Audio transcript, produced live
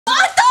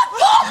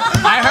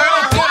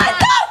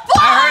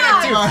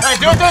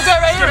Alright, do it,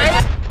 right here,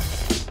 right?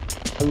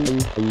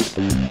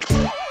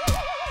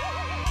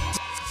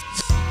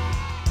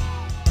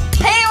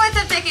 Hey, what's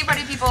up,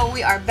 JustKiddingParty people?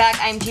 We are back.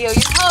 I'm Gio, your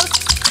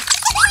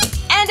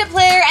host, and a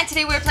player, and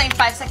today we're playing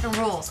 5-second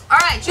rules.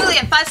 Alright,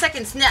 Julian, 5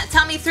 seconds. Now,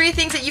 tell me 3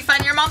 things that you find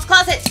in your mom's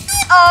closet.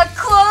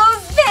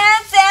 Clothes,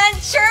 pants, and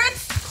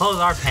shirts. Clothes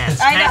are pants.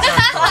 I know.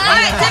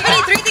 Alright,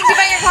 Tiffany, 3 things you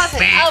find in your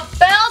closet.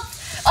 Belt,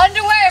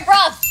 underwear, and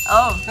bras.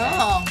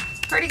 Oh,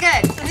 pretty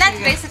good. And that's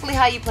basically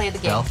how you play the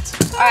game. Belt,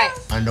 Alright,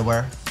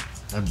 underwear,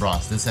 and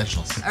bras, the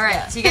essentials.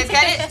 alright, so you guys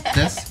got it?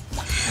 This,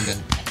 and then...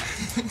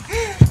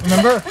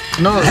 Remember?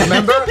 No,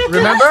 remember? You're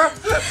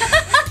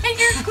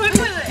good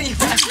with it. Is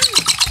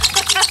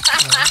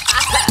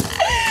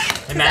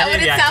that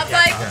what it sounds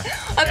like?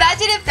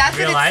 Imagine if that's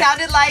what it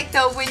sounded like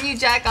though when you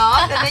jack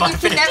off, and then you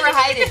can never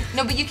hide it.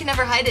 No, but you can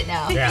never hide it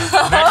now. Yeah.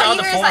 Imagine all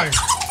the porn.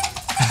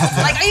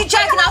 Like, are you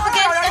jacking off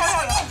again?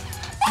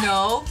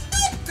 No.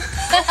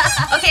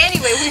 Okay,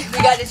 anyway, we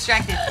got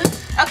distracted.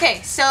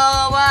 Okay, so,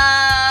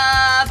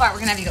 Bart, we're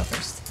gonna have you go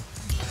first.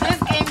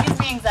 This game gives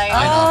me anxiety.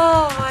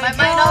 Oh my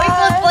mind always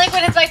goes blank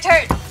when it's my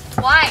turn.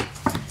 Why?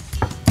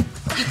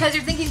 Because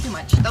you're thinking too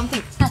much. Don't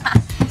think.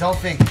 Don't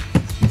think.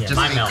 Yeah, Just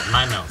my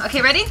think. melt.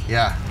 Okay, ready?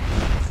 Yeah.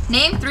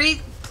 Name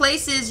 3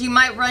 places you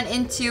might run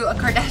into a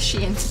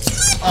Kardashian.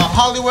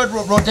 Hollywood,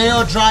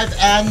 Rodeo Drive,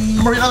 and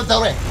Marina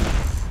Del Rey.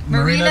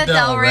 Marina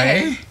Del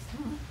Rey.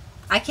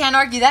 I can't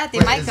argue that. They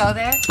might go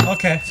there.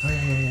 Okay.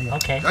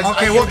 Okay.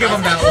 Okay, we'll give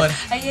him that one.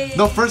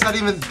 No, first I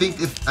didn't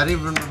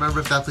even remember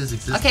if that place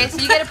existed. Okay, so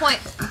you get a point.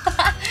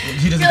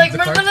 He doesn't You're like, have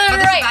the card. But this is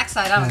right.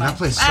 backside. I don't know. That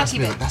place I'll stressed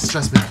keep me. it. That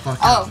stressed me the fuck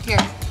out. Oh, here.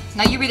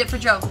 Now you read it for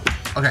Joe.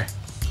 Okay.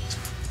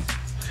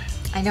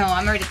 I know.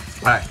 I'm ready.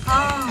 Alright.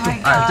 Oh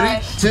my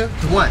Alright, gosh. 3,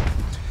 2,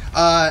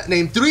 1.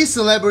 Name 3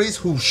 celebrities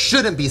who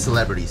shouldn't be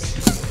celebrities.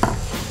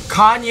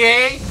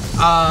 Kanye.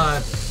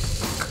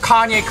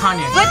 Kanye.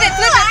 Flip it.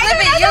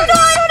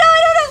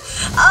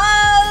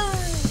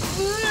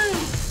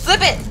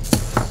 Flip it.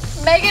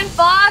 Megan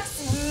Fox,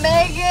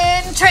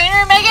 Megan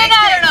Trainer, Megan,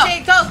 I don't know.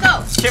 Jay, go.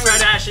 Kim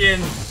Kardashian,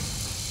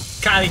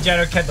 Kylie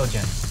Jenner, Kendall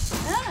Jenner.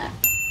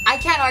 I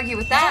can't argue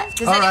with that.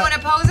 Does All anyone right.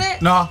 oppose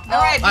it? No, All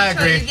right, I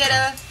Detroit, agree. you get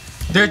a...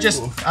 They're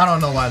just, I don't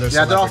know why they're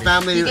Yeah, they're all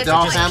celebrities. family. You get They're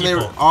all to family.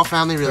 people. All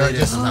family They're related.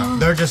 just,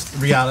 they're just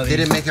reality. They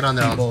didn't make it on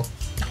their own. people.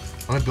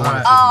 I'm gonna be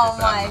Alright. honest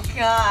Oh with you, my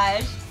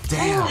gosh.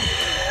 Damn.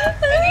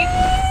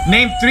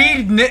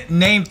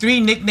 Name three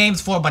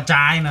nicknames for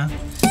vagina.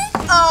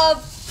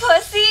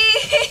 Pussy.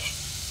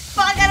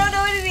 Fuck, I don't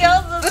know anything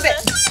else. Flip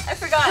it. I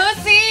forgot.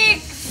 Pussy,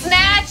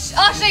 snatch.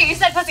 Oh shit, you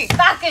said pussy.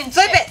 Fucking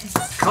Flip shit. it.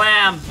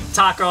 Clam,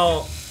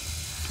 taco,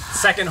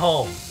 second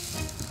hole.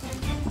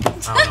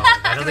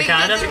 I don't know.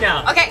 That doesn't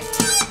count. Okay.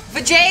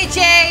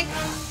 Vajayjay,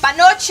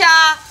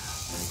 panocha,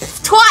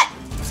 twat.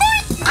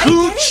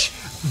 Cooch,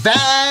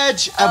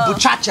 vag, and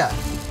buchacha.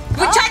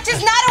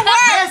 Muchacha's not a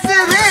word. Yes,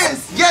 it is.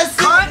 Yes,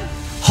 Cunt,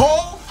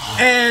 hole,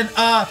 and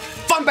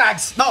fun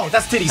bags. No,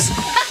 that's titties.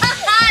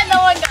 No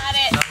one got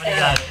it. Nobody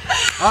got it.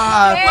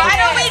 Why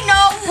don't we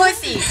know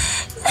pussy?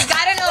 We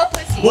gotta know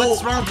pussy.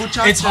 What's wrong,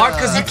 buchacha? It's hard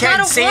because you It's not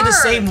can't a say the word.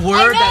 same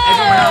word that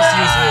everyone else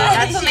uses.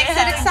 That's what makes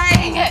it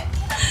exciting.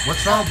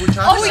 What's wrong,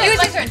 buchacha? Oh,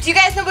 do you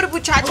guys know what a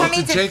buchacha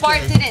means? it's a If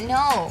Bart JK. didn't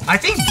know. I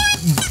think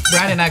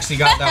Brandon actually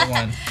got that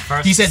one.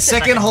 First- He said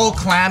second hole,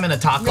 clam, and a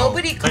taco.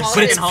 Nobody calls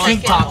But it's it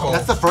pink second taco.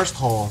 That's the first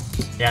hole.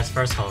 Yeah, it's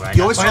first hole, right?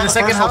 You always Why try the the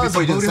second second hole hole is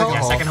before you the do the booty second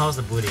Yeah, hole. second hole is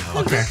the booty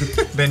hole. Okay,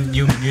 then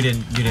you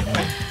didn't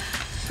win.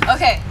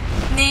 Okay,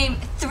 name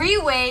 3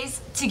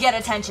 ways to get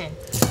attention.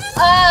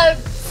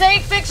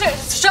 Take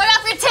pictures. Show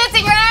off your tits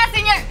and your ass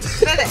and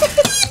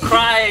your.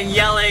 Crying,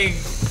 yelling.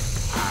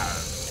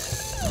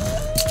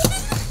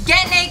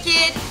 Get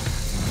naked.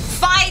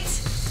 Fight.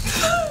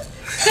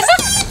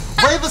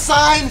 Wave a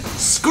sign,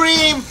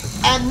 scream,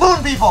 and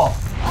moon people.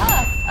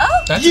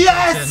 That's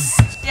Yes!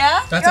 attention.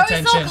 Yeah? That's You're always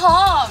attention. so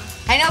calm.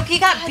 I know, he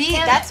got beat,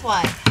 damn it. that's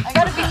why. I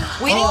gotta be.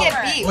 We didn't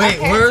get beat. Wait,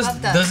 Our where's parents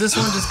loved us. does this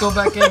one just go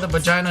back in the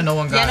vagina? No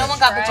one got Yeah, no it. one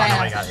got Right. Oh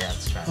my vagina. god, yeah,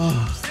 that's right.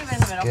 In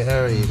the middle.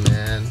 Scary,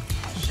 man.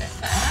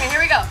 Okay, here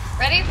we go.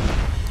 Ready?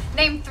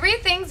 Name 3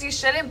 things you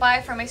shouldn't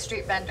buy from a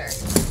street vendor.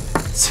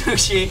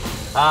 Sushi.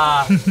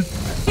 That's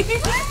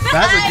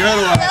a good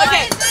one.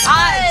 Okay,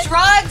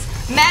 drugs,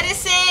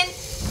 medicine.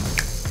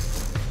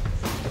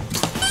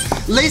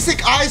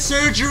 LASIK eye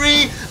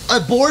surgery,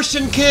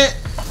 abortion kit.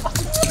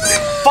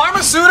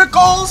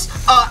 Pharmaceuticals,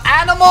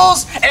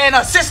 animals, and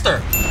a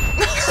sister.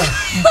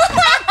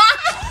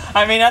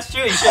 I mean, that's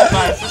true. You should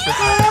buy a sister.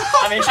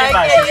 I mean, you should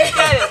buy a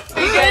sister.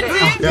 You get it.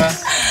 Yeah,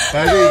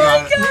 I think you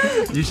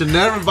got it. You should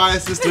never buy a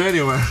sister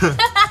anywhere.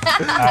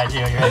 Alright,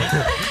 Gio, you ready?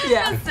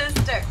 Yeah.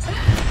 Sister.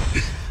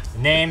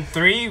 Name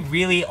 3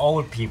 really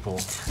old people.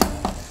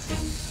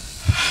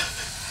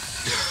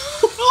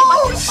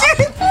 Oh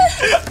shit!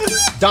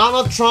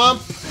 Donald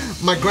Trump,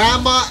 my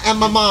grandma, and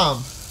my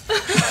mom. They're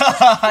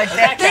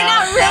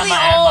not really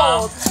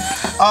old.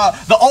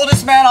 The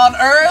oldest man on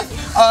earth,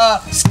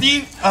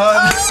 Steve.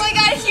 Oh my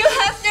god, Hugh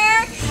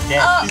Hefner.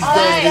 Yeah. He's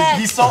dead.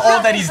 He's so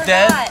old that he's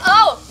dead.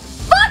 Oh,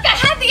 fuck, I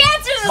had the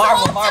answers this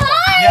whole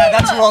time. Yeah,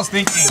 that's what I was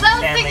thinking.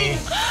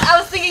 I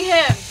was thinking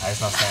him. It's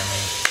not Stanley.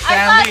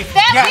 Stanley.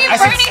 Stanley, I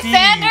said Bernie Steve.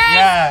 Sanders.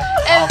 Yeah.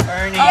 And,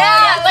 Bernie.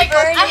 yeah, like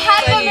I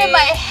had them in my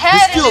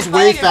head. This feels and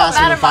way it's running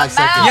faster out than of my 5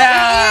 seconds. mouth.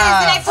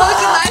 And I Yeah. told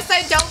you last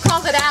time, don't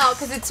call it out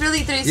because it's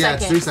really 3 Yeah,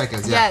 seconds. it's 3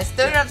 seconds. Yeah. Yes,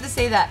 don't have to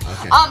say that.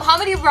 Okay. How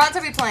many rounds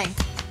are we playing?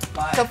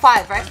 5. So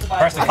 5, right?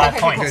 First with 5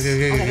 points.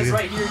 It's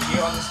right here,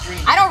 Gio, on the screen.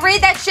 I don't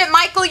read that shit,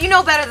 Michael. You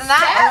know better than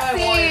that.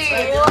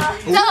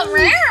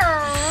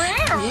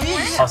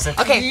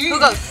 Okay, who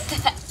goes?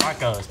 Bart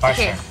goes. Bart's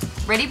Okay, turn.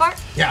 ready, Bart?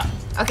 Yeah.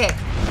 Okay.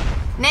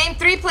 Name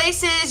 3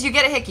 places you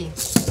get a hickey.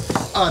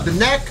 The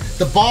neck,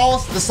 the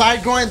balls, the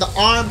side groin, the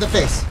arm, the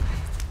face.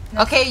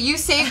 Okay, you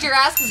saved your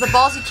ass because the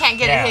balls you can't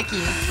get Yeah. a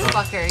hickey.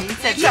 Fucker, you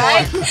said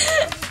Try.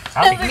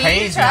 That'd be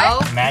crazy. No.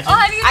 Imagine. Oh,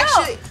 how do you know?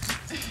 Actually,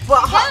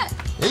 well,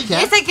 Yeah, you can.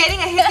 it's like getting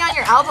a hickey on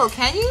your elbow.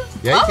 Can you?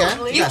 Yeah, you can.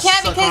 Probably. You gotta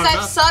can't suck because hard I've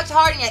enough. sucked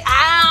hard and you're like,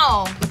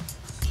 ow.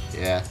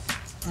 Yeah.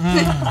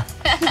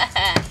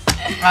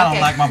 I don't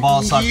like my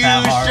balls sucked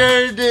that hard.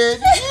 sure did.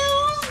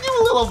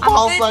 You little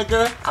ball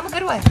sucker. I'm a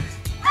good one.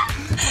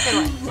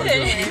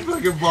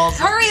 Fucking ball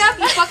sucker. Hurry up,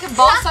 you fucking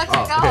ball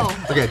sucker. Go.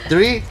 Okay,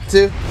 3,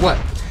 2, 1.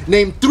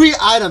 Name 3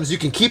 items you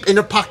can keep in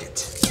your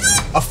pocket.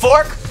 A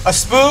fork, a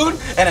spoon,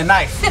 and a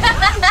knife. No,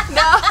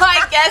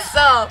 I guess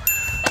so.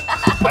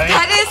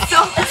 That is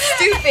so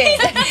stupid.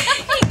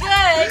 He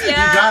good,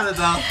 yeah. You got it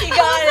though. He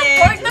got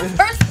it. The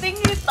first thing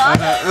you thought.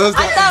 I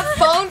thought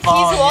phone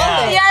keys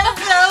wallet. Yeah,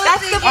 that's what I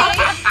was thinking.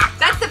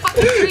 That's the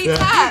fucking 3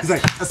 taps. He's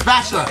like, a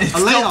spatula, a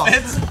ladle.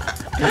 It's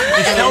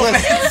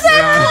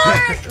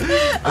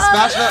A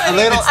spatula, a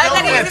ladle. I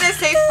thought he was gonna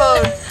say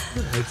phone.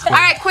 All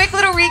right, quick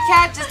little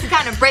recap just to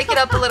kind of break it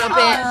up a little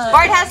bit.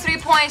 Bart has 3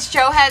 points.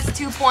 Joe has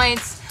 2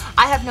 points.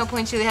 I have no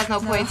points. Julie has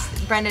no points.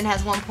 Brendan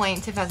has 1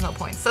 point. Tiff has no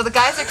points. So the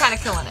guys are kind of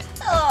killing it.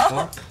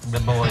 The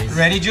boys.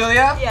 Ready,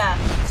 Julia? Yeah.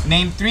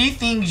 Name 3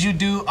 things you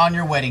do on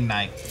your wedding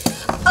night.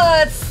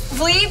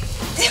 Sleep.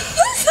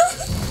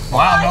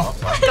 Wow,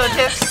 Go,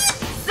 Tiff.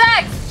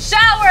 Sex.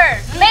 Shower.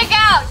 Make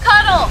out.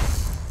 Cuddle.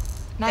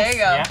 Nice. There you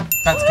go. Yeah. no.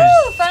 That's Woo!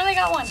 because Finally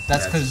got one.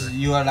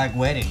 you are like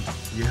wedding.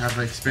 You have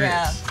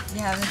experience.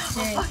 Yeah, that's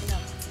it.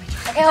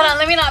 Okay, hold on.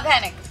 Let me not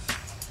panic.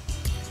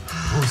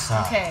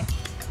 Okay.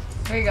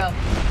 Here we go.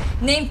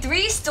 Name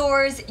 3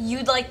 stores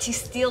you'd like to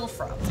steal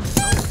from.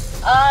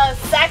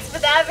 Saks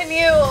Fifth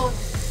Avenue.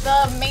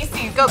 The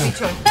Macy's. Go,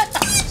 Beatroy.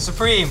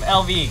 Supreme,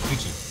 LV,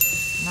 Gucci.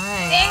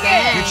 Nice.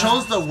 Dang You it.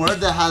 chose the word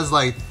that has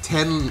like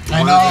 10 I words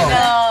know. in it.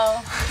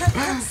 No.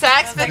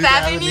 Saks Fifth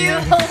Avenue.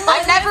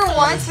 I've never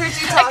once heard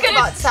you talk couldn't-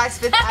 about Saks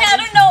Fifth I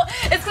Avenue. don't know.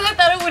 It's because I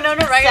thought it would know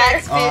no regular.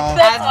 Saks Fifth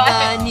That's why.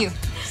 Avenue.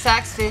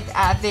 Saks Fifth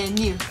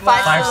Avenue.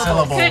 5 5 syllables.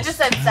 syllables. Could have just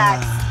said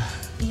Saks.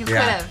 You could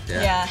have.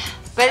 Yeah.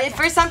 But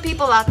for some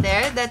people out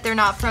there that they're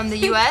not from the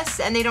U.S.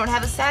 and they don't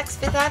have a Saks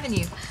Fifth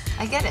Avenue,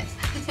 I get it.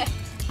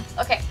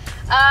 Okay.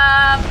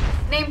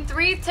 Name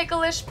 3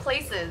 ticklish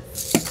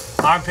places.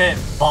 Armpit,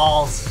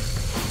 balls,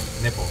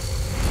 nipple.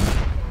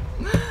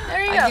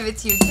 There you I go. give it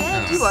to you.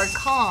 Damn, you are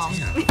calm.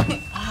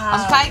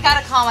 I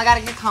gotta calm. I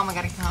gotta get calm. I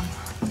gotta get calm.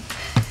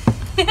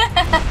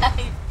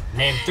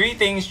 Name 3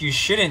 things you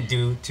shouldn't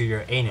do to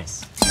your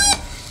anus.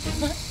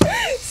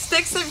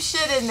 Stick some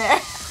shit in there.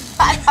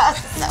 I thought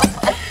so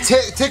funny.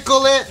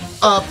 Tickle it,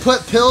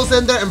 put pills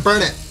in there and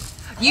burn it.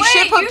 You Wait,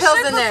 should put you pills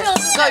should in put there. pills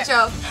in Go, there.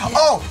 Joe.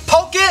 Oh,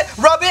 poke it,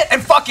 rub it,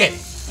 and fuck it.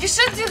 You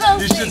should do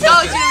those things.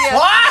 Go, Julia.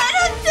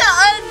 What?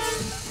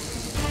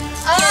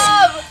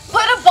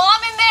 Put a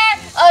bomb in there.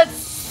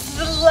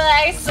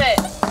 Slice it.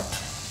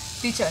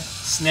 Beacher.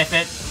 Sniff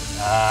it,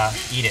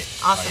 eat it.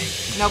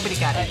 Awesome. Nobody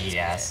got it. Eat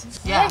ass.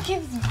 Yeah. I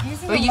keep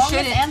using Well, the you longest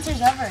shouldn't.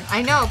 answers ever.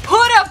 I know.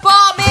 Put a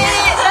bomb in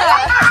it.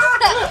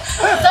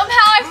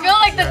 Somehow I feel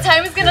like the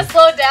time is gonna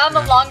slow down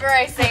the longer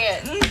I say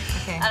it.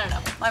 Okay. I don't know.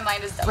 My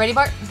mind is dumb. Ready,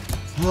 Bart?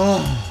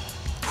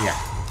 Yeah.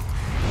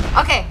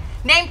 Okay.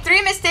 Name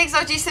 3 mistakes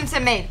O.J.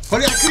 Simpson made.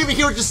 Honey, I couldn't even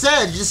hear what you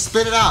said. You just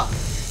spit it out.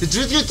 I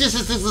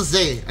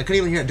couldn't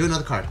even hear it. Do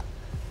another card.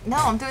 No,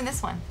 I'm doing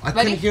this one. I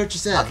Ready? couldn't hear what you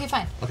said. Okay,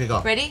 fine. Okay,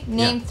 go. Ready?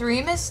 Name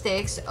 3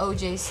 mistakes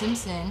O.J.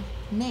 Simpson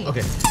made.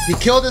 Okay. He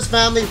killed his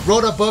family,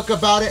 wrote a book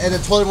about it, and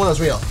then told everyone it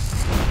was real.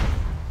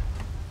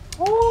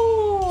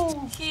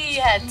 Ooh. He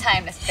had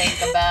time to think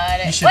about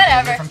it. You should get a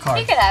Whatever. different card.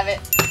 He could have it.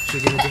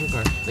 Should give me a different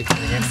card. Like,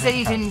 You said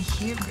you didn't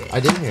hear it. I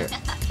didn't hear it.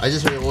 I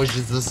just heard it was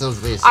just this was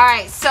basic. All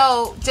right,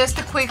 so just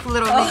a quick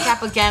little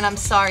recap again. I'm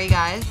sorry,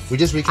 guys. We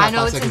just recapped I know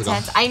 5 it's seconds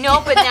intense. ago. I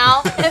know, but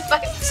now,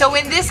 so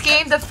in this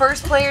game, the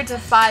first player to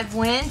 5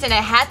 wins, and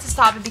I had to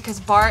stop it because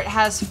Bart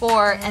has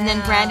 4, and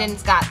then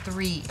Brandon's got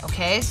 3.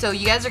 Okay, so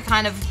you guys are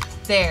kind of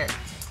there.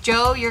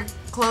 Joe, you're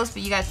close,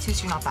 but you got 2,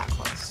 so you're not that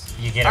close.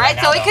 You get it All right,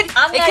 right so now. it could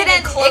I'm not even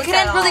end. close It could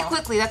at end really all.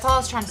 quickly. That's all I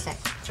was trying to say.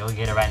 Joe,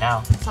 get it right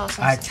now. That's all I was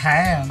trying I to say.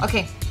 can.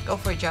 Okay, go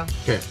for it, Joe.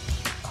 Okay.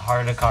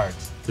 Heart of the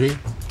cards. 3,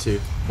 2,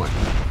 1.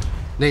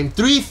 Name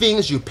 3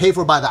 things you pay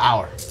for by the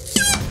hour.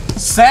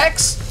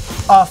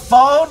 Sex, a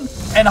phone,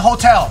 and a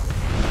hotel.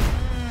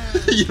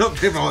 You don't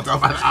pay for a hotel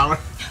by the hour.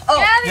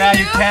 Oh, Yeah,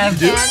 you can.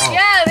 do? Oh.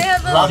 Yeah, they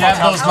have those. Love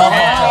Yeah, those love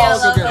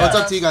hotels. Oh, okay. What's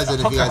up to you guys then? If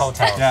you Hooker guys,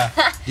 hotel.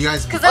 Yeah. you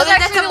guys, Because Oh, that's then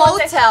that's actually a the ones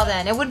that- motel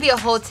then. It would be a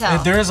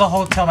hotel. There is a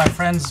hotel. My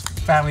friend's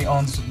family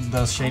owns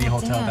the shady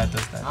hotel damn. that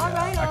does that.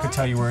 Alright, I could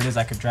tell you where it is.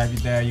 I could drive you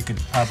there. You could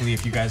probably,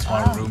 if you guys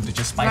want a room to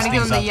just spice Wanna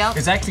give things him up. the Yelp?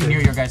 It's actually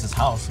near your guys'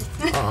 house.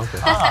 oh, okay.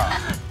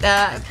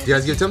 You You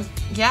guys give it to him?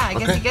 yeah, I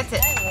guess Okay. he gets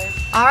it.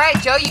 All right,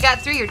 Joe, you got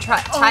 3. You're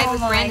tied Oh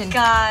with my Brandon.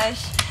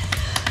 gosh.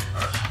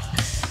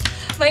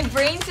 My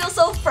brain feels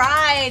so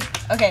fried.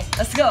 Okay,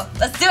 let's go.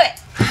 Let's do it.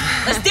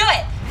 Let's do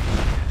it.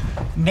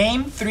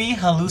 Name 3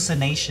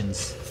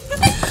 hallucinations.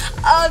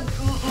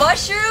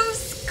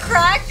 Mushrooms,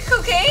 crack,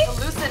 cocaine?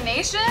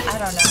 Hallucination? I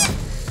don't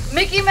know.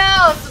 Mickey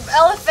Mouse,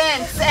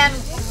 elephants, and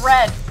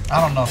red.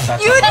 I don't know if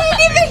that's. You didn't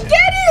even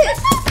get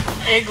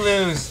it!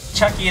 Igloos,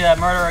 Chucky the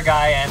murderer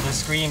guy, and the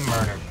Scream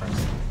murder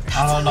person.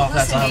 I don't know if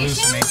that's a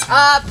hallucination.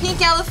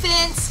 Pink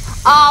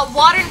elephants,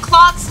 water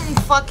clocks,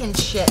 and fucking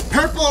shit.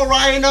 Purple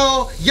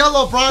rhino,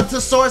 yellow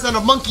brontosaurus, and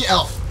a monkey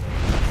elf.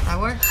 That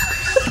works.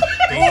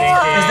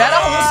 Is that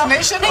a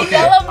hallucination? Okay.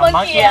 Yellow A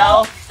monkey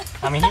elf.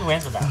 I mean, he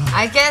wins with that.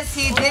 I guess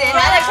he did it. And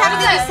I can't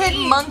believe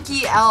you said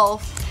monkey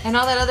elf and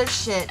all that other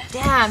shit.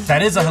 Damn.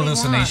 That is a really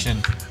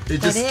hallucination.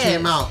 It just That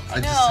came is. out. I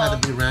just had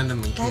to be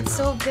random and came That's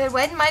out. so good.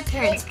 Why didn't my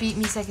parents beat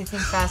me so I could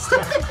think faster?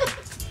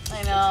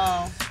 I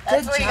know.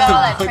 That's Good where you job. got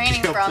all that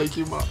training from. Thank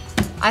you, Mom.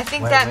 I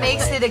think Wait, that wait,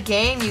 makes wait. it a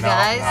game, you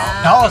guys.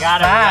 That was We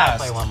gotta fast.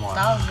 play one more.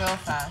 That was real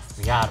fast.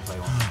 We gotta play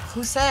one more.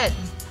 Who said?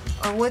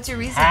 Or what's your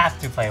reason? Have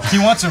to play one He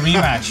more. wants a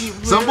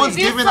rematch. Someone's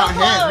You're giving so a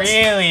hint.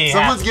 Really?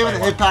 Someone's have to giving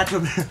play a one hint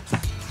more.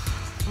 back.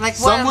 Like what?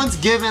 Someone's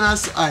giving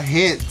us a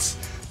hint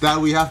that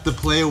we have to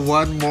play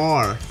one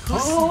more.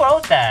 Who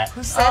wrote that?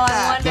 Who said Oh, I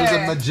that? wonder. There's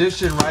a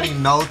magician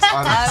writing notes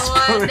on I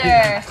our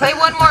wonder. Play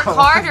one more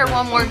card or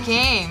one more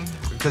game?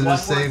 Because we're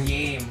saying.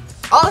 game.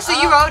 Oh, so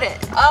you wrote it.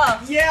 Oh.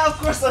 Yeah, of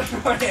course I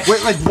wrote it.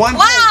 Wait, like one.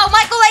 Wow,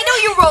 Michael, I know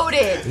you wrote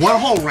it. One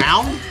whole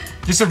round?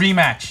 Just a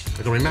rematch.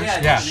 Like a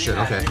rematch? Yeah. Shit,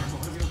 okay.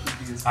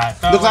 Alright.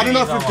 Look, I don't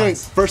know if we're doing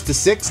first to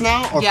 6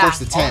 now or Yeah. first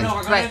to 10. Oh no,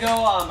 we're gonna Right.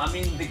 go. I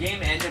mean, the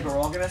game ended, but we're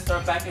all gonna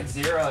start back at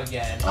 0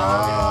 again. We're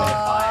gonna play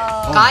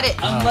at 5. Got it.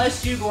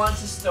 Unless you want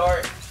to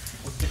start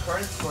with the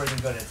current scores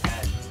and go to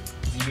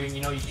 10. You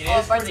know, it is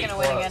Bart's pretty gonna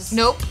close. win again.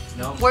 Nope.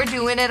 No. We're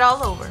doing it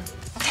all over.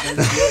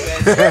 Since you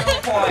had 0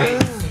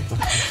 points.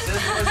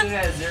 This person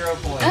has 0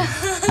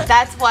 points.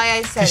 That's why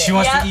I said Because she it.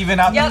 wants Yep. to even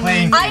out the Yep.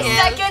 playing I field.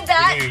 second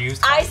that. You're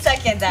used to I it.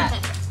 second that.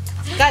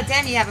 God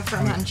damn, you have a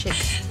firm handshake.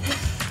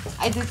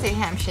 I did say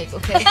handshake,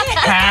 okay?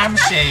 Ham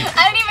shape.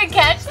 I didn't even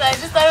catch that. I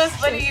just thought it was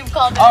funny you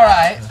called it.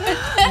 Alright.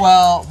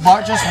 Well,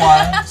 Bart just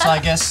won, so I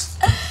guess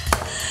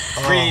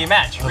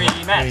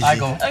Rematch. I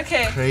go.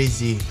 Okay.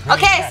 Crazy.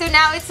 Okay, so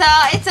now it's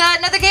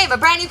another game, a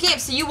brand new game.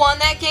 So you won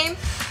that game.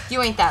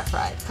 You ain't that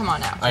fried. Come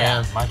on now. I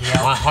am. Monkey My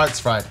elf. heart's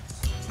fried.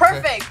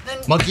 Perfect. Then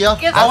Monkey elf?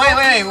 give Oh, us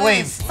wait. one,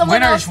 lose. Someone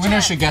Winner else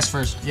chance. should guess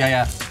first.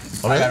 Yeah.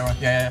 Oh, really? I got one.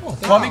 Yeah.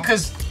 Well,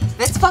 because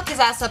Let's fuck his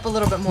ass up a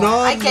little bit more.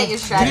 I get your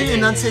Can strategy. you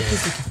enunciate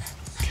this?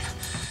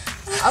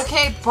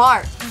 Okay,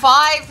 Bart.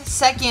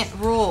 5-second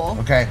rule.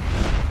 Okay.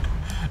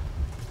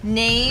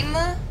 Name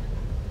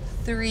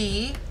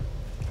 3.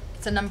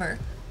 It's a number.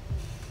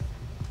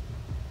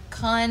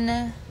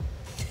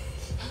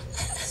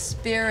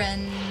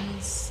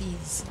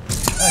 Conspiracies.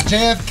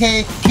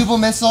 JFK,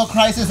 Cuban Missile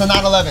Crisis, and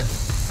 9/11.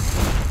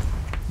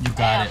 you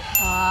got it.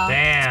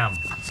 Damn.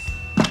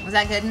 Was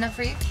that good enough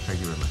for you? Thank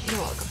you very much. You're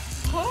welcome.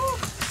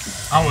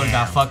 I would have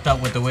got fucked up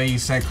with the way you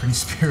said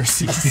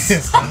conspiracies.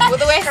 With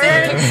the way I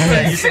said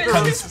it. You said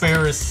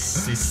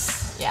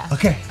conspiracies. Yeah.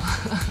 Okay.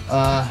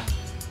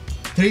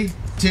 3,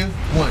 2,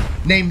 1.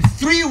 Name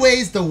 3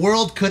 ways the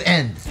world could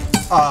end.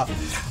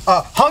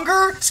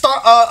 Hunger,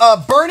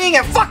 burning,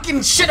 and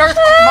fucking shit earth.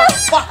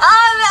 Fuck.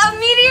 A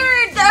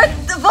meteor,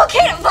 the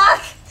volcano,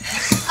 fuck.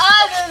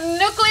 The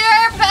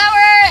nuclear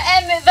power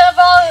and the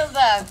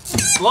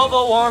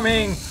Global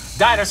warming.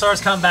 Dinosaurs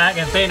come back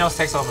and Thanos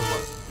takes over the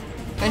world.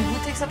 And who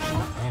takes up the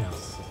phone?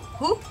 Thanos.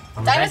 Who?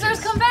 From dinosaurs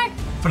Avengers. come back.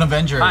 From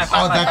Avengers. Fine,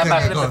 Oh, that could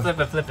fine, go.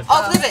 flip it.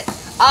 Oh, flip it.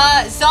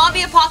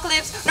 Zombie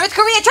apocalypse. North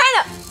Korea,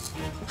 China.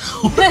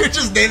 We're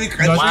just naming North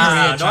countries. Wow,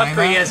 Korea, North China.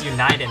 Korea's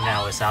united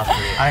now with South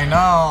Korea. I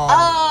know.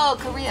 Oh,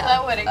 Korea.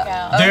 That wouldn't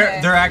count.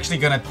 They're actually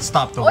gonna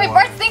stop the Wait, war.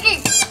 Bart's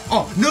thinking.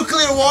 Oh,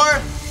 nuclear war.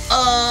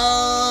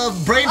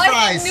 Brain Oh,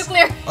 fries.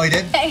 nuclear. Oh, you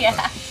did?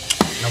 Yeah.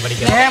 Nobody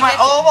gets Damn, I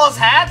almost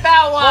had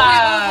that one.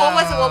 What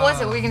was it? What was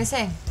it? What were you gonna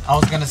say? I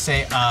was gonna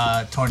say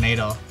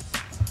tornado.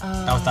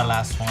 That was the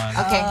last one.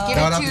 Okay, give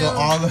That would it have to go to.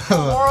 all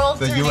World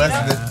the tornado? US.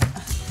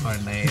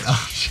 Tornado.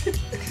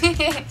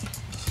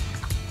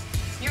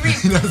 You read.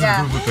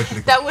 Yeah.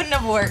 That wouldn't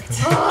have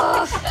worked.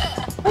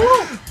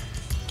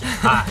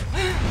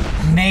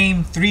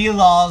 Name 3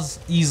 laws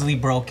easily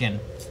broken.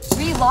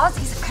 3 laws?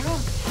 I don't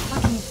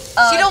fucking.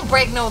 She don't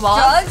break no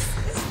laws. Drugs?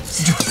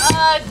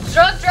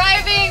 Drunk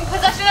driving,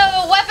 possession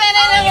of a weapon,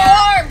 and an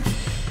arm.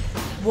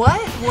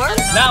 What? What?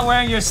 Not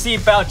wearing your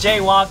seatbelt,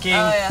 jaywalking,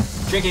 Oh, yeah.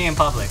 drinking in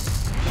public.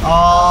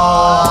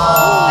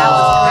 Oh. That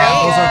was great.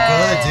 Those are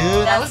good,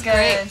 dude. That was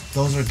great.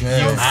 Those are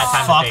good. You I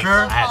had time to think.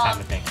 fucker. I had time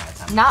to think.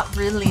 Not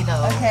really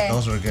though. Okay.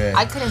 Those were good.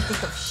 I couldn't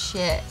think of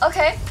shit.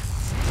 Okay.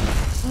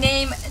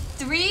 Name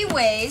 3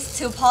 ways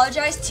to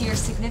apologize to your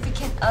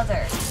significant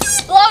other.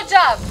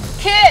 Blowjob,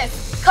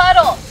 kiss,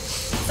 cuddle,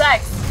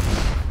 sex.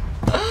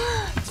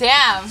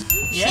 Damn.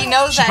 She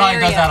knows She that probably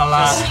area. does that a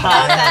lot. She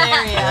knows that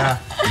area.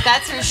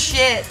 That's her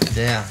shit.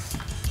 Damn.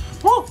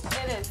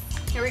 It is.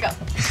 Here we go.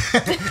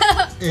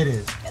 It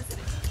is.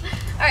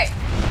 All right.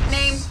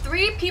 Name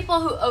 3 people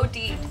who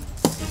OD'd.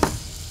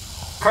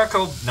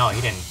 No,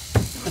 he didn't.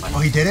 Oh,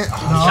 he did it?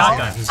 Oh,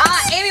 Shotgun.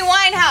 Amy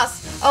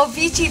Winehouse. Oh,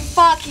 Vici,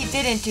 fuck, he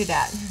didn't do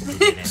that.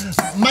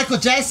 Michael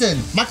Jackson.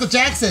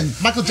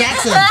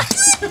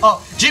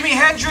 Oh, Jimi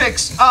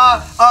Hendrix.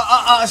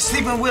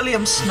 Stephen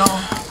Williams. No.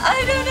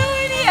 I don't know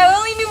any. I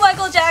only knew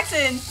Michael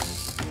Jackson.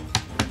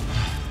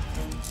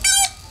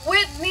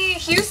 Whitney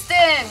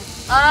Houston.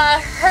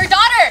 Her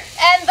daughter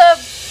and the.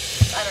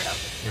 I don't know.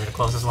 You were the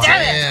closest one.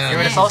 Damn it. Damn. You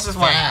were the closest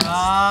one. Fast.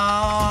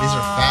 These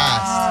are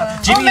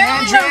fast. Jimi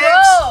Marilyn Hendrix.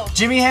 Monroe.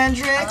 Jimi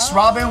Hendrix,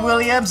 Robin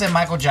Williams, and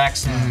Michael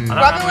Jackson.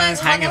 Robin Williams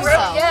hanging hung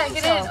himself. himself. Yeah,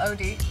 he didn't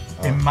OD.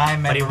 In my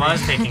But memory. he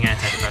was taking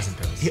antidepressant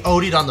pills. He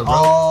OD'd on the road.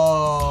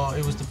 Oh,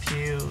 it was the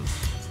pews.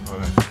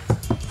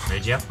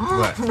 Did you?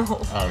 What?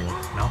 No. I don't know.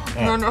 No?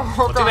 No, no, Well,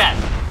 hold too on. bad.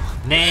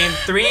 Name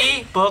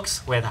 3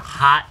 books with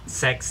hot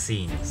sex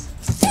scenes.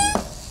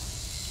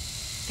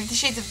 50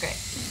 Shades of Grey.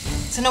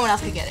 So no one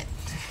else could get it.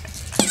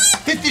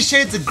 50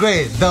 Shades of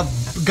Grey. The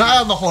guy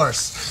on the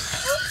horse.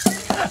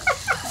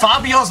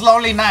 Fabio's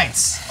Lonely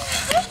Nights.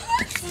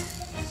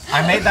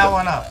 I made that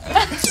one up.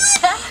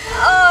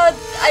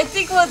 I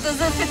think what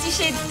is it 50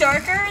 Shades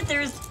Darker?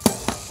 There's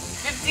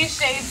 50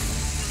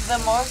 Shades, the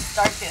most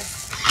darkest.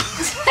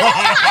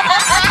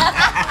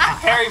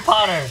 Harry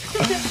Potter.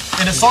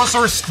 And the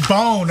Sorcerer's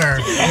Boner.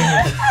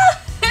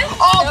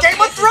 Oh, Game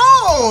of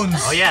Thrones!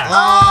 Oh, yeah.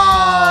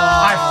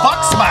 I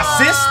fucks my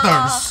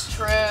sisters.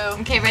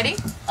 True. Okay, ready?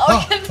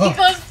 Oh, because he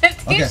goes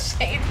 50 Okay.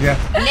 Shades. Yeah.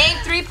 Name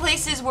 3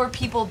 places where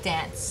people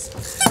dance.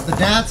 The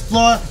dance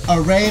floor, a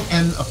rave,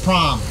 and a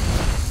prom.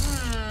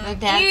 The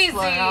dance Easy.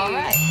 floor,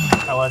 alright.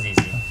 That was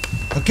easy.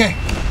 Okay.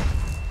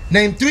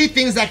 Name 3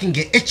 things that can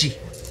get itchy.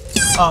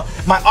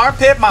 My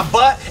armpit, my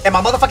butt, and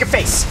my motherfucking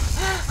face.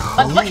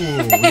 Ooh, we got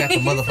the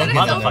motherfucking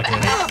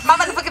Motherfucking. My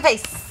motherfucking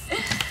face.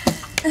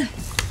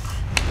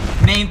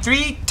 Name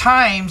 3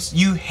 times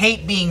you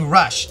hate being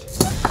rushed. this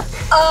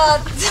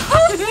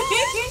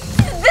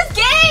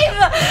game!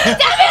 Damn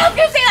it, I was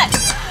gonna say that.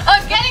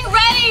 Getting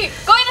ready,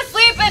 going to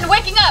sleep, and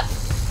waking up.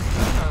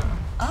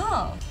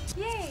 Oh,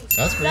 yay.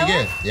 That's pretty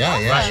good. Yeah.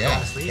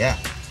 Yeah.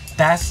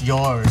 That's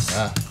yours.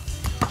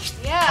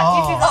 Yeah,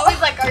 Oh. Tiffy's always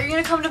like, "Are you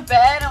gonna come to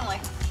bed?" I'm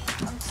like,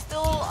 "I'm still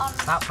on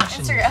Stop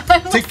pushing me.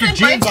 Instagram." Take your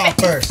Listen, jeans my off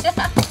first.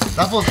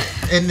 That was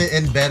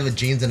in bed with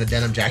jeans and a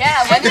denim jacket.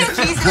 Yeah, when there's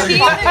keys in the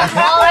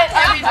wallet,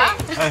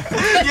 everything.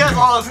 He has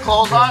all his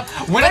clothes on.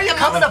 When are you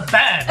coming to But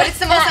bed? it's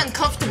the most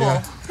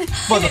uncomfortable.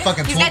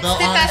 Motherfucking He's tool got belt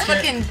stiff on. ass and shit.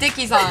 fucking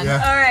dickies on.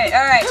 Yeah. All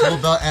right. Tool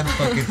belt and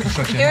fucking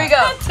construction. Here we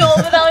go.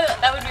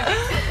 That would be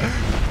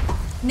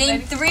me.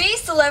 Name 3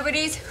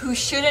 celebrities who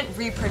shouldn't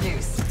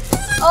reproduce.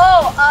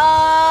 Oh,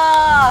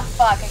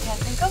 fuck, I can't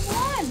think of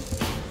one.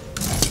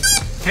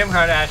 Kim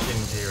Kardashian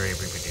to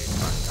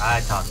reproduce.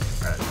 I talked to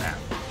her now.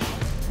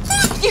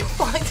 You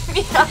fucked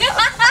me up.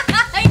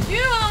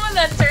 You're the one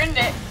that turned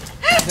it.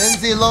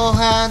 Lindsay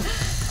Lohan,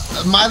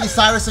 Miley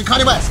Cyrus, and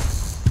Kanye West.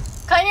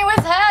 Kanye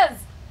West has.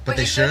 But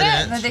they you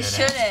shouldn't. But they I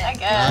shouldn't. I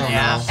guess. don't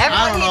Yeah. know. Everyone I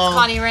don't hates know.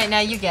 Connie right now,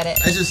 you get it.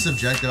 It's just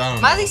subjective. I don't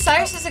know. Miley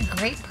Cyrus is a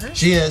great person.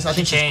 She is. I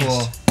think She she's changed.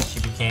 cool. She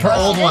became. Her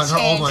old did one. Her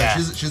old change. one. Yeah.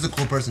 She's a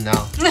cool person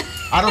now.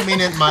 I don't mean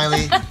it,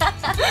 Miley.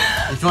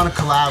 If you want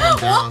to collab, I'm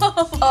down.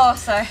 Oh,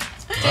 sorry.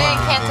 Dang,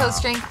 can't toe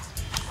string.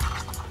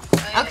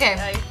 Okay.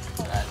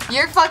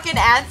 Your fucking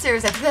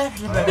answers. I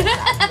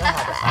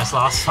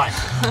lost 5.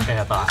 Okay,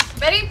 I thought.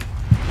 Ready?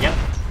 Yep.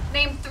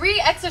 Name 3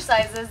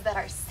 exercises that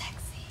are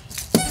sexy.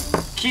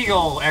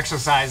 Kegel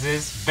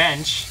exercises,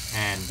 bench,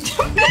 and.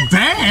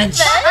 Bench?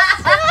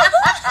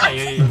 Yeah,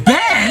 you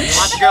Bench?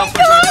 watch girls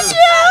push their boobs.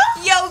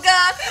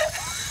 Yoga.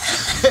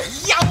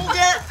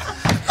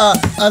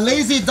 A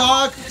lazy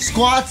dog,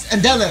 squats,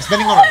 and deadlifts.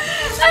 Bending over.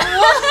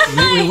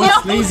 Wait,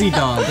 what's lazy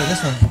dog?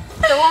 This one.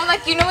 The one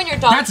like you know when your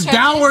dog That's stretches?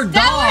 downward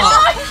dog.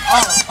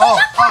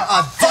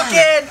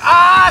 Fucking.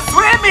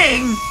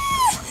 Swimming.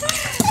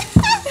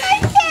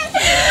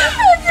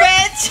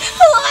 Bitch.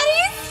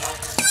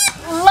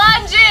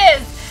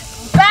 Lunges,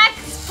 back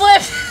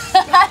flips.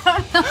 I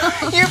don't know.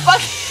 You're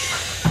fucking.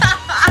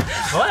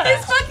 What?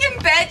 It's fucking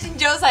bitch, and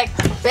Joe's like,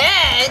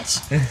 bitch.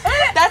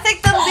 That's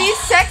like the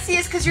least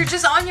sexiest because you're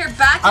just on your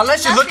back.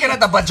 Unless you're looking at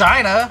the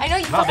vagina. I know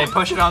you. No, they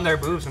push it on their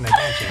boobs when they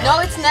bench. No,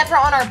 it's never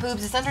on our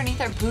boobs. It's underneath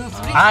our boobs.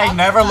 What are you I talking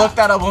never about? looked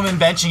at a woman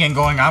benching and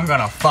going, I'm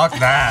gonna fuck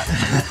that.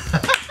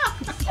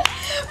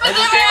 But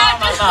then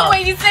the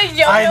way you say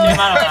yoga. I was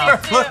never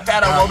funny, too. looked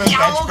at a woman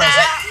bench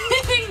press.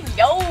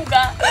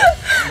 Yoga.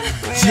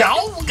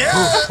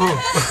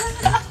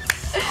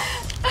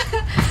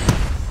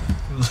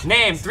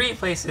 Name 3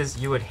 places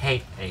you would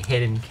hate a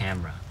hidden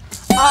camera.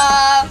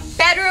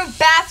 Bedroom,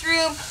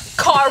 bathroom,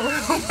 car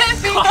room. What the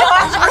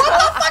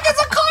fuck is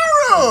a car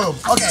room?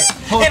 Okay.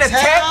 In a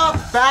Hotel,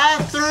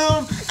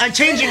 bathroom, and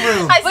changing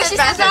room. I said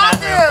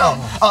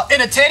bathroom. in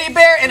a teddy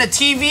bear, in a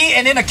TV,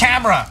 and in a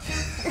camera.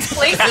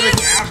 Places?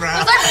 Camera.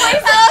 Those are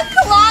places.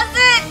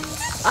 Closet.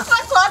 My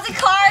closet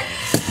card.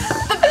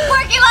 The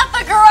parking lot,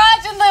 the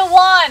garage, and the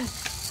lawn.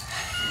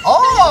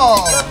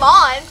 Oh. The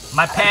lawn.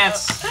 My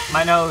pants,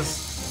 my nose,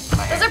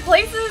 my hair. Those are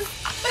places.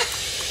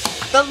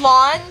 The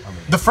lawn.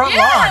 The front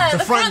Yeah, lawn.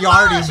 The front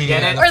yard, you mean?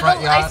 Get it? The Or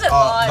front the- I yard. said Oh,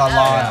 lawn. the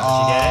lawn. Did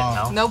you get it?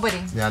 No.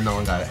 Nobody. Yeah, no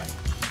one got it.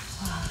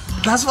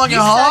 That's fucking You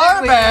said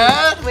hard, it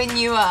man. when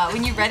you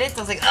read it, I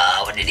was like,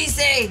 oh, what did he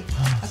say?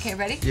 Okay,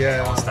 ready?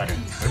 Yeah. Don't stutter.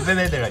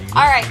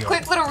 All right,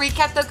 quick little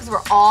recap though, because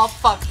we're all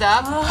fucked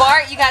up.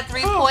 Bart, you got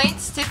 3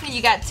 points. Tiffany,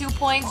 you got 2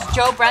 points.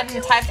 Joe,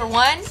 Brandon, tied for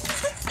 1.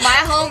 My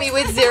homie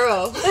with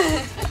 0.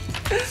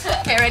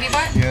 Okay, ready,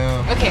 Bart?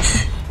 Yeah. Okay,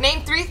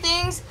 name 3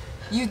 things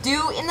you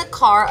do in the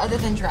car other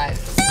than drive.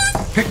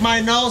 Pick my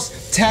nose,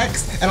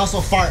 text, and also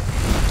fart.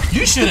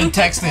 You shouldn't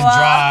text and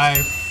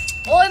drive.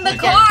 Well, in the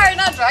car,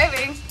 not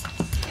driving.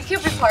 You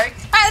can't be parked.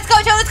 All right, let's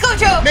go, Joe. Let's go,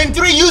 Joe. Name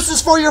 3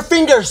 uses for your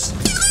fingers.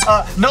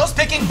 Nose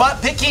picking,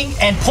 butt picking,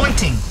 and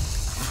pointing.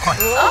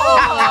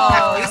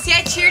 Oh, you see,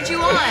 I cheered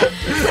you on.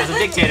 As a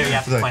dictator, you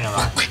have to point a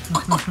lot.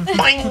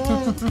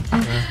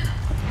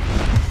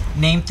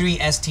 Name 3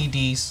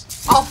 STDs.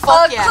 Oh,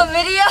 fuck yeah.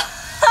 Chlamydia.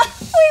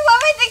 Wait, what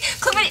am I thinking?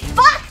 Chlamydia.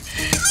 Fuck.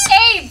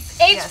 AIDS,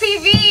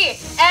 HPV,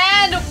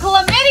 and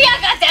chlamydia.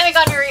 God damn it,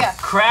 gonorrhea.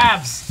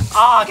 Crabs.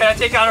 Oh, can I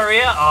take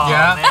gonorrhea? Oh,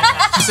 Yeah. man.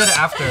 She said it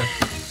after.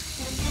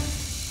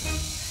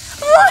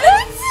 What?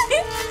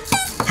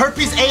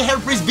 Herpes A,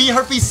 herpes B,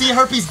 herpes C,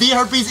 herpes D,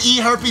 herpes E,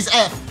 herpes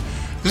F.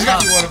 There's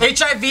gotta be one of them.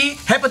 HIV,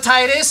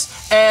 hepatitis,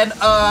 and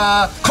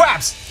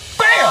crabs.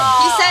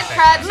 Bam! He said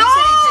crabs. No! You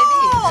said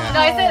HIV. No,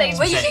 I said AIDS.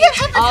 Wait, you you can get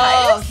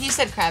hepatitis. Oh, he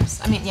said crabs.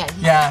 I mean, yeah.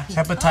 Yeah,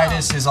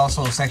 hepatitis is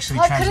also sexually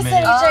I could have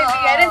said transmitted.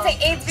 HIV. I didn't say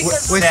AIDS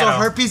because. Wait, so Zero.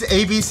 herpes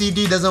A, B, C,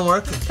 D doesn't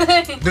work?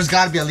 There's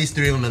gotta be at least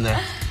 3 of them in there.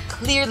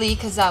 Clearly,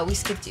 because we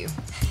skipped you.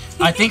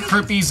 I think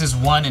herpes is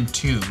 1 and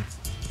 2.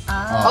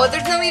 Oh,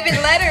 there's no even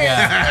letters.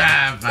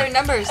 Yeah. They're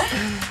numbers.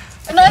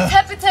 No, it's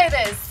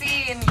hepatitis.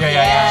 C and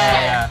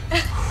Yeah.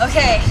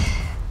 Okay.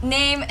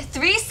 Name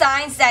 3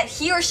 signs that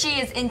he or she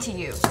is into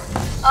you.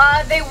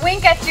 They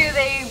wink at you,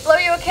 they blow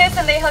you a kiss,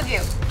 and they hug you.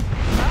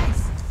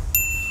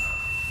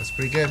 That's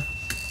pretty good.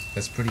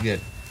 That's pretty good.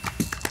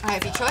 All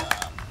right, Troy.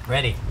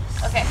 Ready.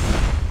 Okay.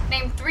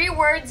 Name 3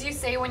 words you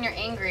say when you're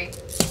angry.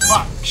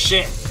 Fuck.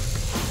 Shit.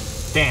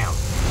 Damn.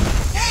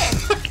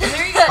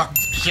 There you go.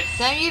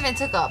 Damn, you even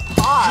took a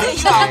pause.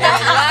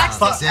 Relax.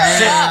 Yeah.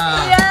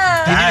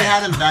 Yeah. He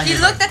had him back He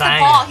here. looked at the Dang.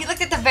 ball. He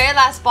looked at the very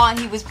last ball, and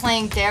he was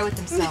playing dare with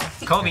himself.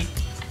 Kobe.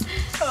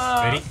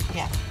 Ready?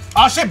 Yeah.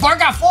 Oh shit, Bart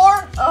got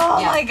 4? Oh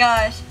Yeah. my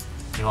gosh.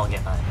 You won't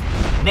get mine.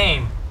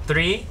 Name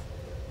 3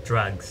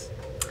 drugs.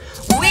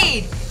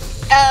 Weed.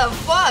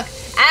 Fuck.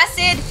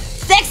 Acid.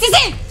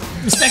 Ecstasy.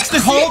 Sex the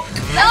Hulk.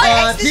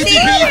 Ecstasy.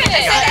 TTP. I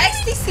said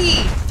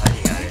ecstasy. Oh,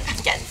 you got it. I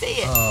can't say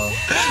it. I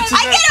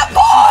get a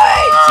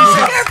point.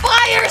 You're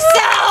by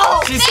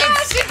yourself. She said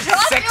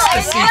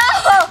sextasy.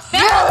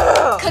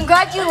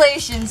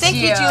 Congratulations. Thank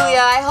you,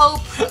 Julia. I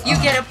hope you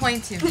get a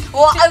point too.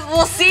 Well,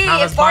 we'll see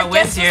Now if this Bart Bart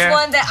wins gets this here.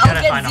 one that Gotta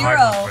I'll get find a hard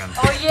one 0. for him.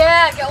 Oh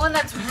yeah, get one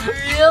that's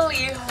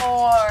really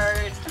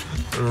hard.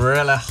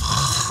 Really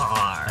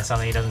hard. That's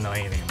something he doesn't know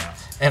anything about.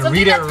 And Something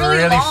read it that's really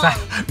really long.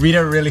 fast. Read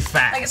it really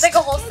fast. Like it's like a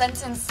whole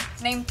sentence.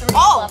 Name 3. Oh,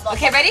 blah, blah,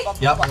 okay, blah, ready? blah,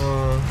 blah, Yep.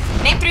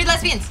 blah. Name 3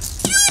 lesbians.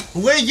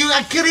 Wait,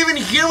 I couldn't even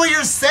hear what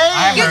you're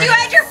saying. Because you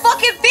had your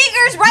fucking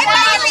fingers right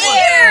by your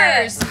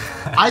ears.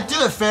 I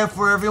do it fair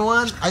for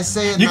everyone. I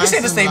say it You can nice say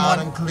the and same loud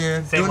one. and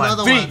clear. Same Do one.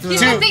 another 3, one. Do He's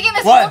 2, been thinking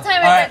this 1. whole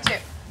time. I Alright. bet you.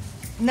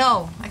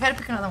 No, I gotta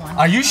pick another one.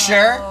 Are you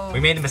sure? We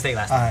made the mistake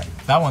last time. Alright,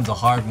 that one's a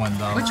hard one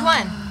though. Which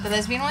one? The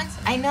lesbian ones?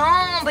 I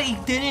know, but he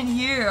didn't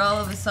hear all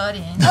of a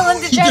sudden. Ellen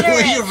The way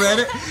DeGeneres. you read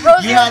it,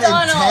 Rosie you had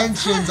O'Donnell.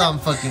 intentions on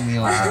fucking me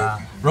over.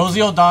 Rosie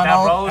That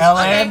O'Donnell, rose.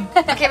 Ellen.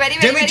 Okay, ready,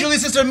 Give ready, me ready?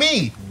 Julie's sister,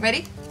 me.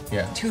 Ready?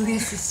 Yeah.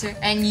 Julia's sister.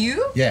 And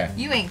you? Yeah.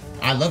 You ain't.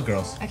 I love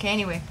girls. Okay,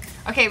 anyway.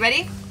 Okay,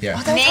 ready? Yeah.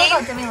 about Demi Name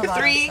Lovato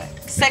 3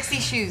 sexy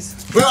shoes.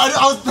 Wait, I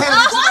was paying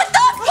attention. What the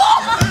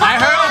fuck? I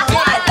heard it too.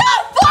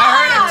 I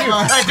heard it too.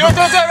 Alright, do it.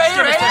 Ready?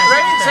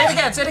 Say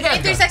it again.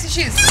 Name 3 sexy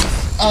shoes.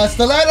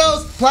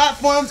 Stilettos,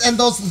 platforms, and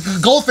those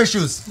goldfish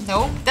shoes.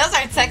 Nope, those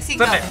aren't sexy.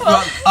 Flip Go. it.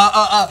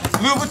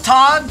 Louis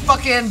Vuitton,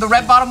 fucking the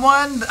red bottom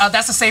one.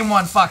 That's the same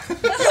one. Fuck. The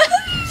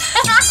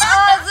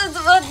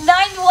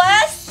 9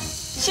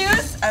 West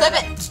shoes. Flip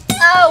it.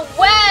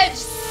 Wedge,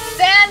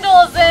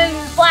 sandals, and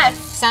flats.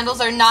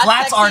 Sandals are not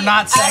Flats sexy. are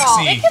not at all.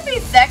 sexy. It could be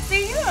sexy.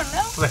 You don't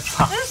know. Flip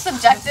flop. This is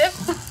subjective.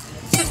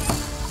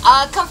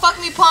 Come fuck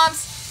me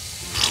pumps.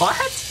 What?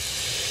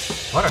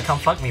 What are come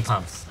fuck me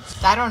pumps?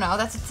 I don't know.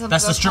 That's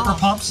the stripper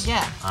pumps?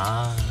 Yeah.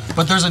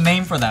 But there's a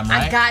name for them,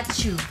 right? I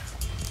got you.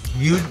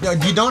 You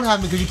don't have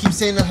me because you keep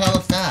saying the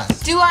hella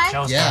fast. Do I?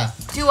 Show's Yeah.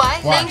 Do I?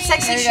 What? Name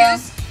sexy There you go.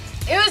 shoes.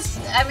 It was.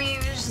 I mean, it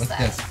was just What's that.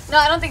 this? No,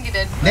 I don't think you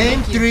did.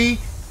 Name 3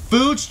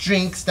 foods,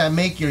 drinks that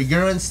make your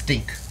urine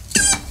stink.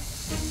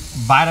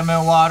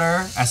 Vitamin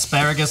water,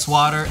 asparagus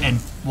water, and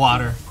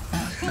water.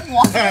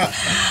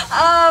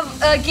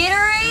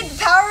 Gatorade,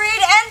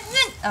 Powerade,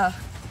 and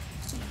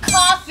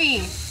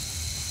Coffee.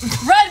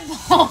 Red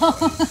Bull.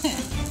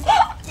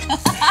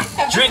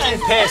 Drinking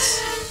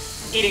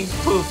piss, eating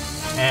poop,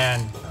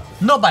 and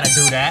Nobody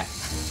do that.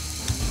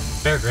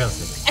 Bear Grylls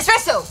did it.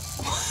 Espresso.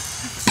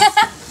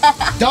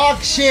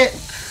 Dog shit,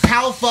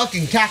 cow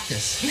fucking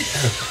cactus.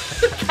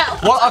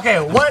 Well, okay,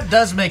 what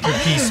does make your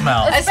pee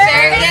smell?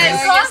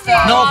 Asparagus. coffee.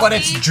 No, but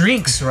it's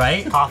drinks,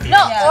 right? Coffee.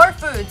 No, Yeah. or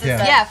foods.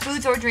 Yeah. Yeah,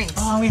 foods or drinks.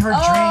 Oh, we heard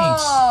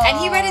drinks. And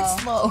he read it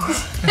slow.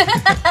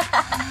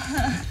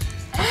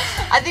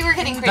 I think we're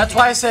getting crazy. That's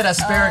why I said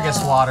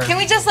asparagus water. Can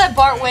we just let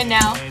Bart win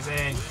now?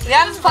 Amazing.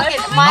 Yeah, fucking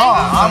No, my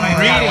I'm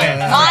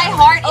reading.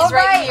 heart is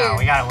right right. here.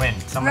 We gotta win.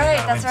 Somebody Right,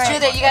 gotta that's win.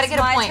 right. Julia, you gotta get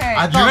a My point. turn.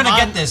 You're gonna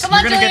get this. Come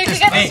on, You're gonna Julia, get this.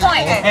 you get this Hey,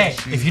 point.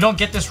 hey, if you don't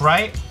get this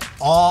right,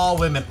 all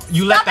women,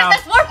 you let Stop it, down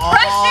that's more pressure.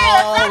 That's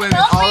all not women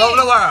healthy. all over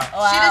the world.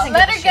 She doesn't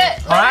Let give a her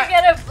shit.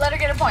 get. Let her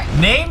get a point.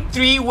 Name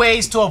 3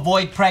 ways to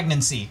avoid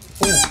pregnancy.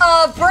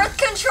 Birth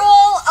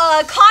control,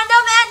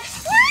 condom, and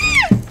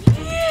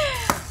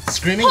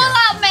Screaming. Pull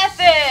out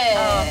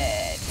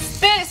method.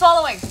 Spit,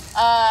 swallowing.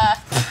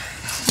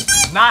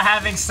 Not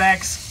having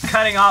sex,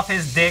 cutting off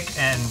his dick,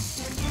 and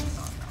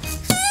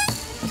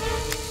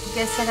You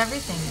guys said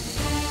everything.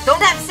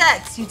 Don't have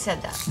sex. You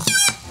said that.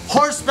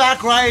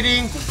 Horseback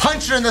riding,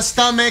 punch her in the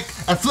stomach,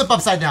 and flip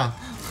upside down.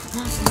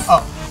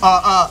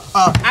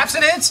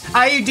 Abstinence,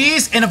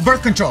 IUDs, and a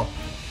birth control.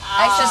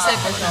 I should say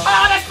for sure.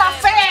 Oh, that's not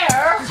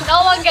fair.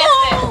 No one gets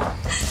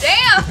it.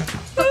 Damn.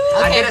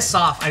 I did it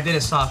soft. I did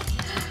it soft.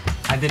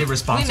 I did it We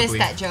responsibly. missed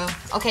that, Joe.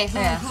 Okay,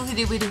 who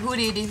did we do?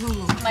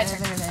 My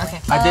turn.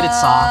 Okay. I did it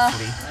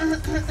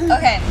softly.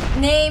 Okay,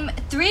 name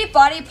 3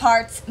 body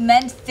parts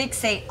men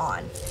fixate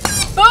on.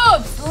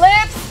 Boobs,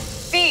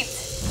 lips, feet,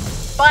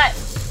 butt,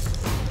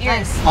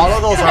 ears. Nice. All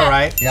of those are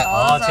right. Yeah.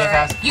 oh, Tiff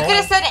has. You could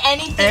have said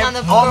anything on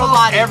the full Almost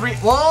body.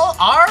 well,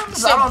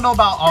 arms. I don't know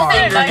about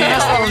arms.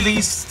 That's the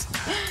least.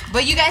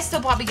 But you guys still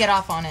probably get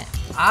off on it.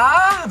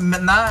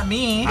 Not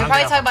me. You're I'm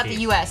probably down talking for about the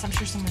feet. US. I'm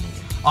sure someone did.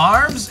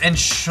 Arms and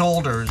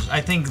shoulders. I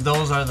think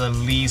those are the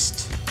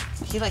least.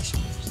 He likes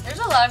shoulders. There's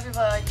a lot of people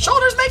that like.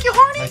 Shoulders make you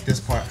horny. Like this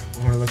part,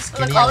 where it looks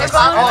skinny. collarbone?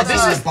 I like Oh,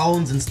 this seeing is- the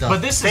bones and stuff.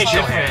 But this is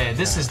Facial different. hair.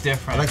 This is I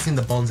different. like seeing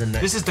the bones in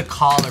there. This is the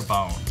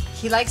collarbone.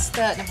 He likes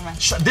the. Never mind.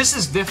 This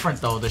is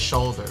different though. The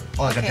shoulder.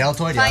 Oh, like Okay. a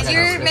deltoid? Fine, Yeah,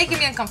 you're that's making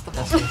me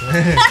uncomfortable.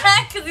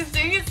 Because he's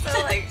doing it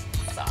so like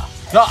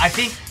soft. No, I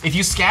think if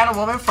you scan a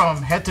woman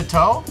from head to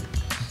toe,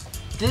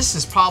 this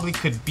is probably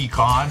could be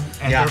gone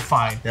and Yeah. they're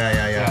fine.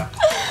 Yeah.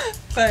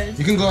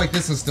 You can go like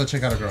this and still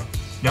check out a girl.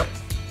 Yep.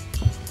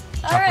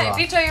 All right,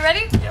 Vito, you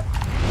ready? Yep.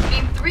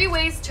 Name 3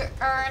 ways to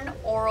earn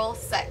oral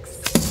sex.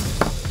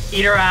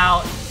 Eat her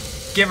out,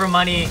 give her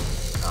money.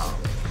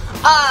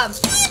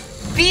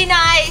 Be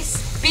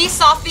nice, be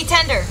soft, be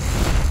tender.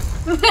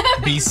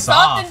 Be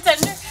Soft and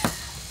soft. tender.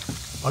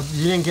 Oh,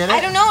 you didn't get it? I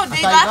don't know, they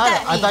I thought you laughed got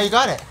at it. I me. thought you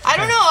got it. I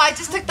don't know, I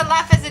just took the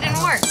laugh as it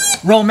didn't work.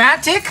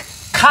 Romantic,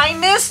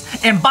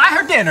 kindness, and buy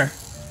her dinner.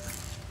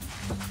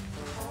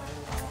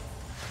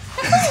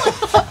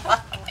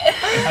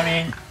 I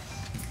mean,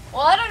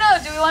 Well, I don't know.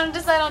 Do we want to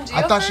decide on Gio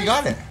I thought she first?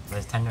 got it.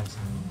 there's tenders.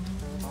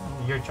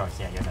 Your choice.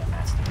 Yeah, you're the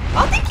master.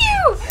 Oh, thank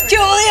you!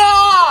 Julia!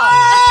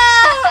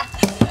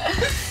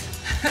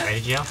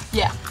 Ready, Gio?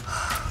 Yeah.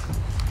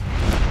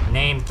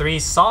 Name 3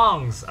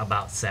 songs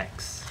about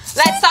sex.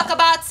 Let's talk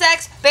about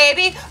sex,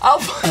 baby. Oh,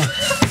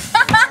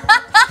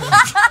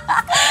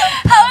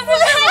 How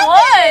is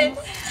it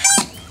one?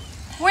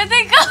 Where'd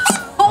they go?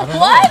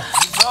 What?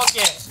 You broke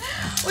it.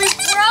 We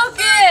broke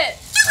it.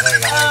 Oh, there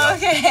you go.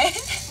 There you go. Okay.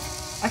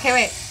 okay,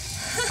 wait.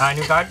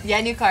 New card. Yeah,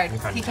 new card. New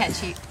card, He new can't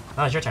cheat.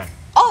 No, it's your turn.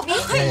 Oh, me?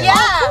 Yeah.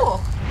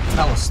 Oh, cool.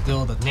 That was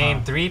still the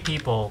Name 3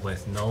 people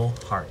with no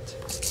heart.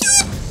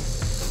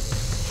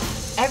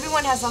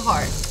 Everyone has a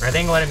heart. I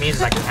think what it means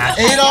is I can ask.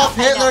 Adolf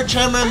Hitler,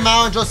 Chairman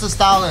Mao, and Joseph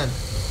Stalin.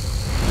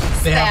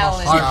 They have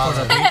a Stalin. heart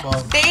for the people.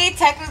 They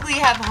technically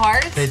have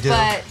hearts, They do.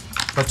 but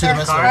But to the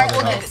rest of the Bart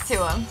world, will they give it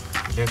to him.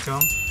 Give it to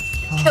him.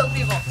 Kill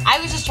people. I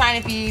was just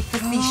trying to be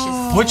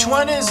facetious. Which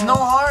one is no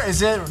heart?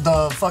 Is it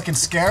the fucking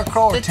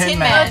scarecrow or The Tin Tin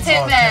Man. Man? The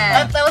Tin Oh,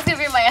 Man. That was gonna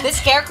be my The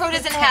answer. scarecrow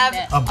doesn't have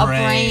A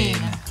brain.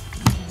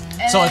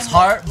 So it's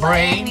heart,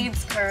 Lion brain.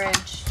 needs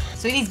courage.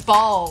 so he needs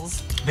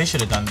balls. They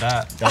should have done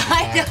that.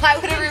 I know, I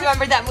would have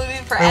remembered that movie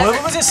Wait, forever.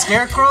 what was it?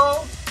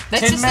 Scarecrow?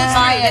 That's Tin just Man? his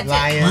lion.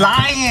 Lion.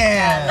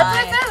 Lion. That's what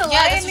I said. The Yeah,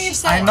 lion that's what she needs.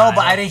 said. I know,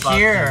 but I didn't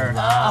hear.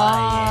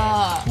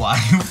 Ah. Why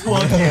you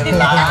fucking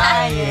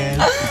lying?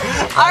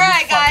 All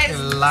right, guys.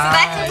 So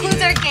that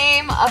concludes our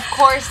game. Of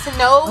course, to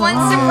no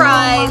one's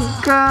surprise,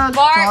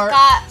 Bart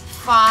got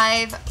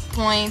 5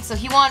 points, so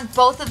he won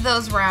both of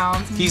those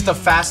rounds. He's the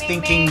fast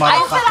thinking I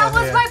said I motherfucker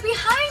was here. right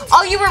behind.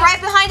 Oh, you were right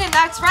behind him.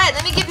 That's right.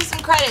 Let me give you some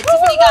credit.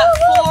 Tiffany got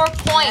 4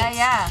 points.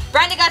 Yeah.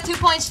 Brandon got 2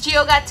 points.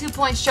 Gio got 2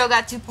 points. Joe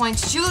got 2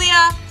 points.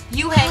 Julia,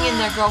 you hang in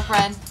there,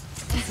 girlfriend.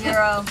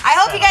 0. I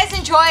hope you guys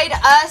enjoyed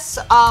us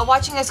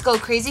watching us go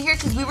crazy here,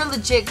 because we were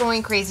legit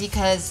going crazy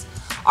because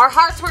Our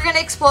hearts were gonna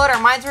explode, our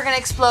minds were gonna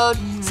explode.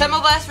 Some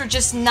of us were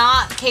just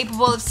not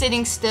capable of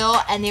sitting still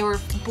and they were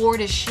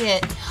bored as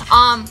shit.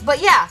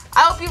 But yeah,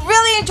 I hope you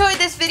really enjoyed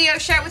this video.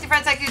 Share it with your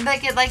friends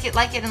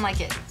like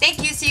it. Thank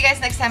you. See you guys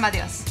next time.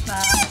 Adios.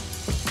 Bye.